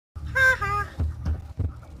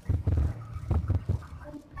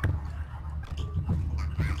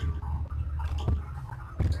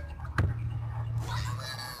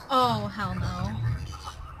Oh, hell no.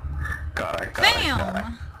 Got it.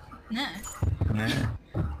 Bam! Nah. Nah.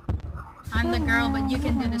 I'm the girl, but you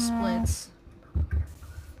can do the splits.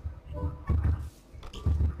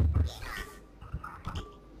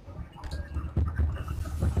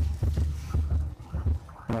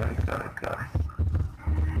 Got it.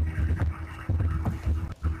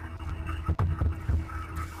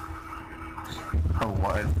 Oh,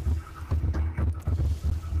 what?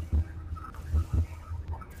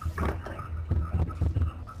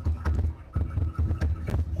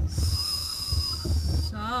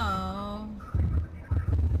 So...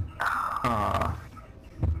 Huh.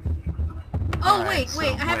 Oh, Alright,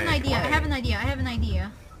 wait, I have an idea. wait. I have an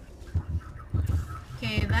idea.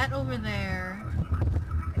 Okay, that over there.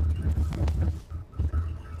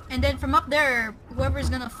 And then from up there, whoever's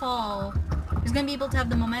gonna fall is gonna be able to have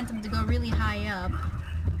the momentum to go really high up.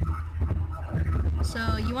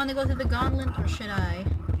 So, you wanna go through the gauntlet, or should I?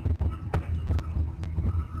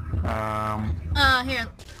 Here,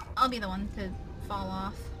 I'll be the one to fall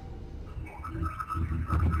off.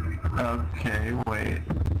 Okay, wait.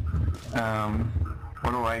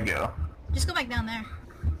 Where do I go? Just go back down there.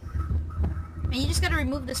 And you just gotta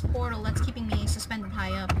remove this portal that's keeping me suspended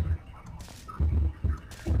high up.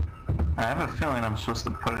 I have a feeling I'm supposed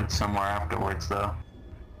to put it somewhere afterwards, though.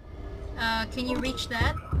 Can you reach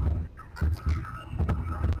that?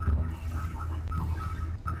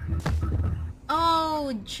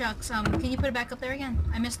 Oh, shucks. Can you put it back up there again?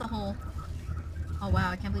 I missed the hole. Oh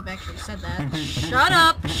wow, I can't believe I actually said that. Shut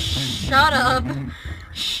up! Shut up!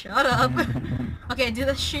 Shut up! Okay, do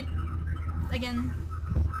the shoot again.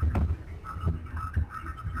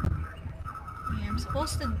 Yeah, I'm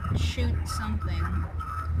supposed to shoot something.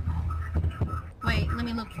 Wait, let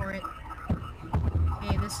me look for it.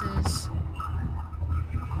 Okay, this is...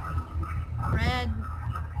 red.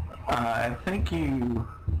 I think you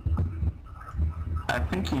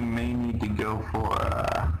may need to go for,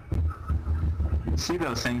 see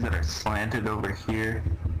those things that are slanted over here?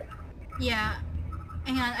 Yeah.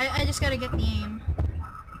 Hang on, I just gotta get the aim.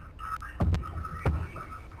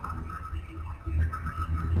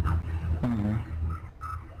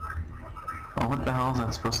 Well, what the hell is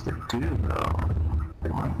that supposed to do, though?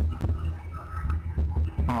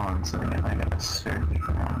 Hold on a second, I gotta search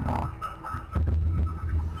one more.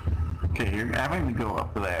 Okay, you're having to go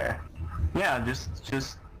up there. Yeah,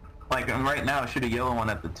 just like right now, shoot a yellow one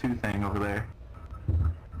at the 2 thing over there.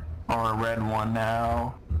 Or a red one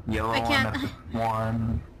now. Yellow one at the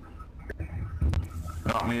 1.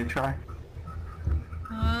 You want me to try?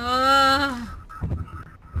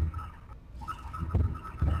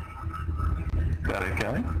 Got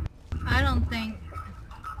it? I don't think...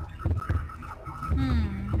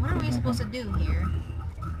 what are we supposed to do here?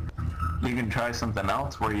 You can try something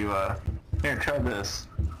else where you, here, try this.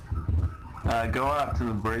 Go out to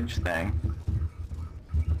the bridge thing.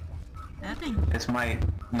 That thing? This might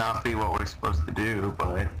not be what we're supposed to do,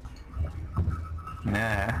 but...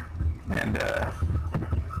 Nah. And,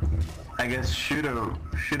 I guess shoot a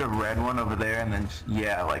red one over there and then,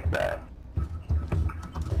 yeah, like that.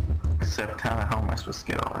 Except how the hell am I supposed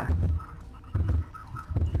to get over?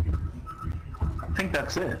 I think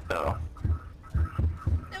that's it, though.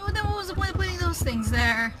 Then what was the point of putting those things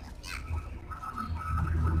there?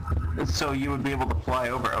 So you would be able to fly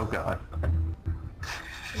over, oh god.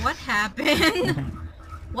 What happened?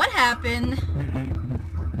 What happened?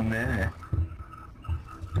 Nah.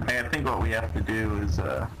 I think what we have to do is,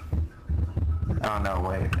 oh no,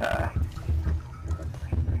 wait,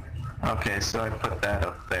 okay, so I put that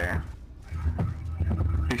up there.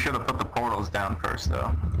 You should have put the portals down first,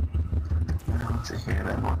 though. Let's see here,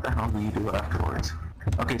 then what the hell do you do afterwards?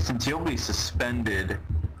 Okay, since you'll be suspended,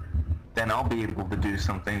 then I'll be able to do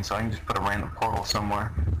something, so I can just put a random portal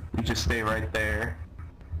somewhere. You just stay right there.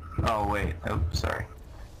 Oh, wait, oh, sorry.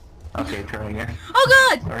 Okay, try again. Oh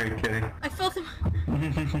god! Sorry, kidding. I fell through...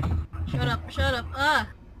 Shut up,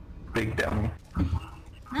 Big dummy.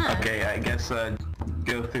 Nah. Okay, I guess,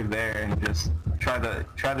 go through there and just try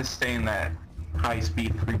to stay in that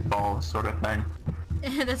high-speed free fall sort of thing.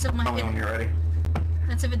 That's if Tell me when you're ready.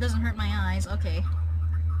 That's if it doesn't hurt my eyes. Okay.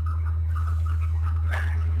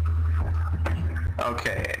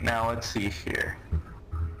 Okay, now let's see here.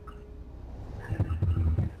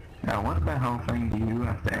 Now what the hell thing do you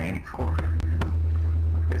have to aim for?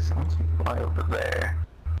 Okay, so once you fly over there...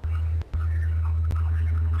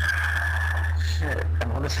 Shit,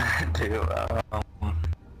 and what does that do?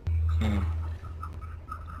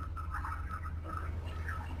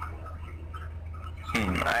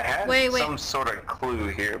 I had some sort of clue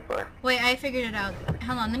here, but... Wait, I figured it out.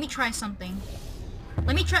 Hold on, let me try something.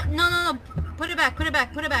 Let me try... No. Put it back, put it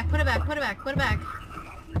back, put it back, put it back, put it back, put it back.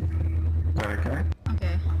 Okay.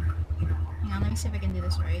 Okay. Hang on, let me see if I can do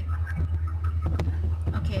this right.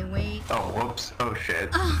 Okay, wait. Oh, whoops. Oh,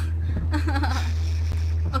 shit.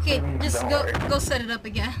 Okay, just Don't go worry. go set it up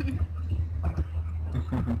again.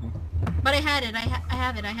 But I had it, I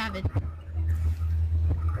have it, I have it.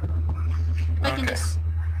 I can Okay. just...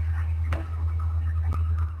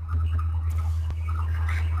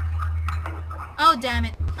 Oh, damn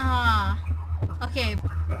it. Ah. Okay.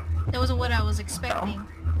 That wasn't what I was expecting.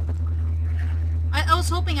 I was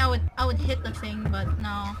hoping I would hit the thing, but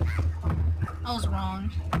no. I was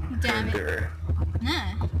wrong. Damn it. Sure.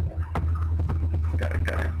 Nah. Got it,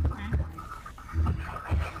 got it.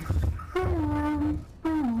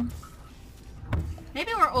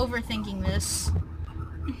 Maybe we're overthinking this.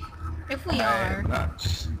 If we are.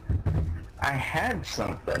 I had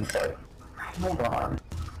something, but hold on.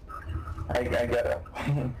 I gotta.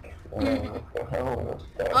 What the hell was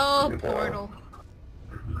that? Oh, portal.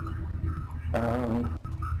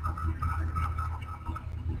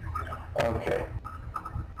 Okay.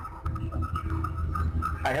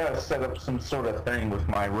 I gotta set up some sort of thing with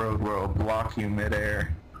my road where it'll block you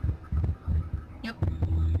midair. Yep.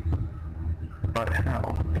 But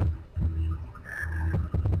how?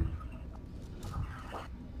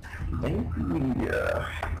 Maybe,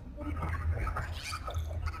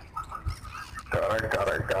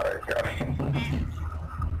 Got it.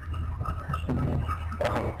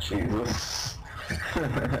 Oh, Jesus. Got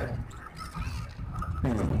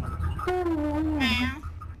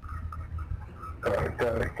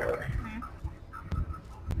it.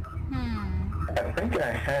 I think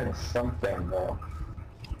I had something, though.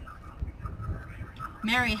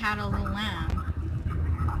 Mary had a little lamb.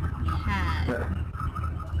 Had.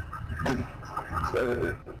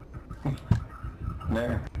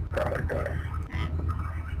 Nah, got it.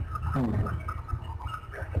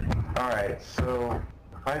 Alright, so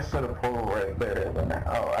if I set a portal right there, then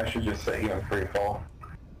I should just set you in free fall.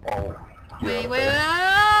 Oh, Wait.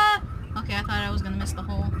 Okay, I thought I was gonna miss the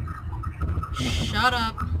hole. Shut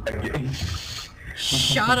up.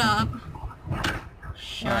 Shut up.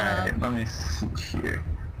 Alright, let me see here.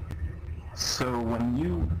 So when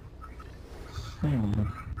you...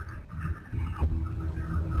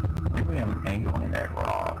 Maybe I'm angling that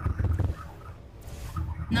wrong.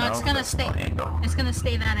 No, it's gonna that's stay. not angle. It's gonna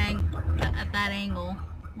stay at that angle,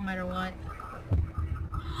 no matter what.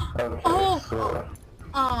 Okay, Oh! so...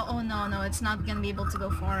 Oh no, it's not gonna be able to go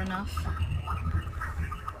far enough.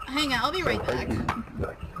 Hang on, I'll be right back.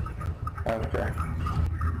 Okay.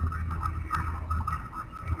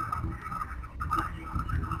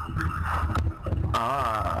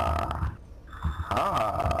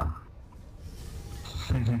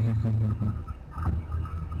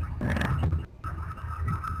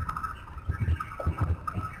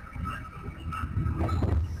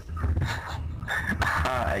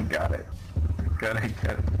 I got it. Got it.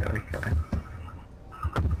 Got it.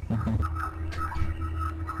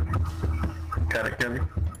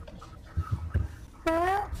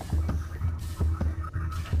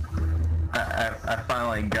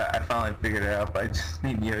 I finally figured it out, but I just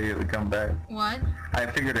need Yo-Yo to come back. What? I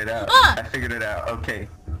figured it out. Ah! I figured it out. Okay.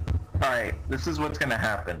 Alright, this is what's gonna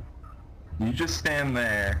happen. You just stand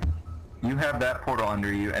there, you have that portal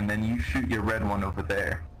under you, and then you shoot your red one over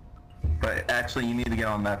there. But actually, you need to get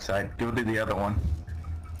on that side. Go to the other one.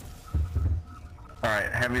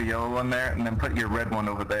 Alright, have your yellow one there, and then put your red one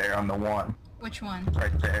over there on the one. Which one?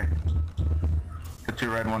 Right there. Put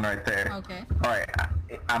your red one right there. Okay. Alright,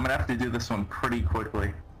 I'm gonna have to do this one pretty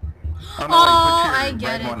quickly. Oh, no, Oh, put I your get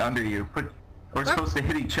red it. one under you. We're supposed to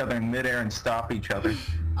hit each other in midair and stop each other.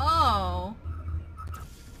 Oh.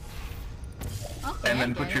 Okay, And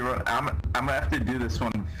then I put get your... I'm gonna have to do this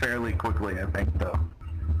one fairly quickly, I think, though.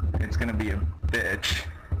 It's gonna be a bitch.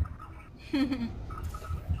 it.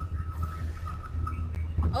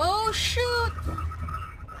 Oh shoot!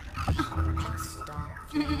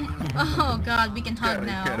 Oh god, we can hug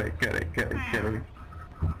now. Get it.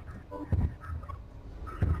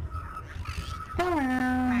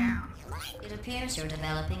 It appears you're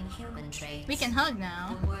developing human traits. We can hug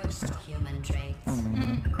now. The worst human traits.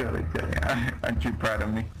 Get it. Aren't you proud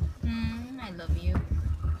of me? I love you.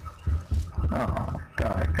 Oh,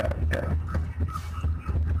 got it.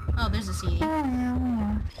 Oh, there's a CD.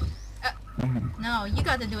 No, you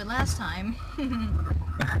got to do it last time.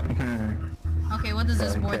 Okay, what does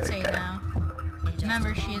this board say now?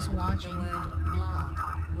 Remember, she is watching. The word block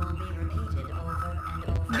will be repeated over and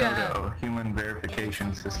over. Yeah. Toto, human If verification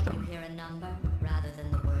at some point system. you hear a number rather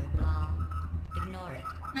than the word block, ignore it.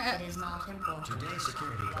 It is not important. Today's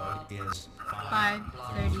security code is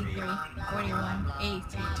 533 41 18.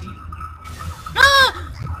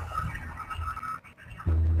 Ah!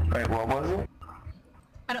 Wait, what was it?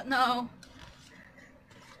 I don't know.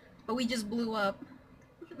 But we just blew up.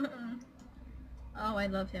 Oh, I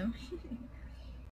love him.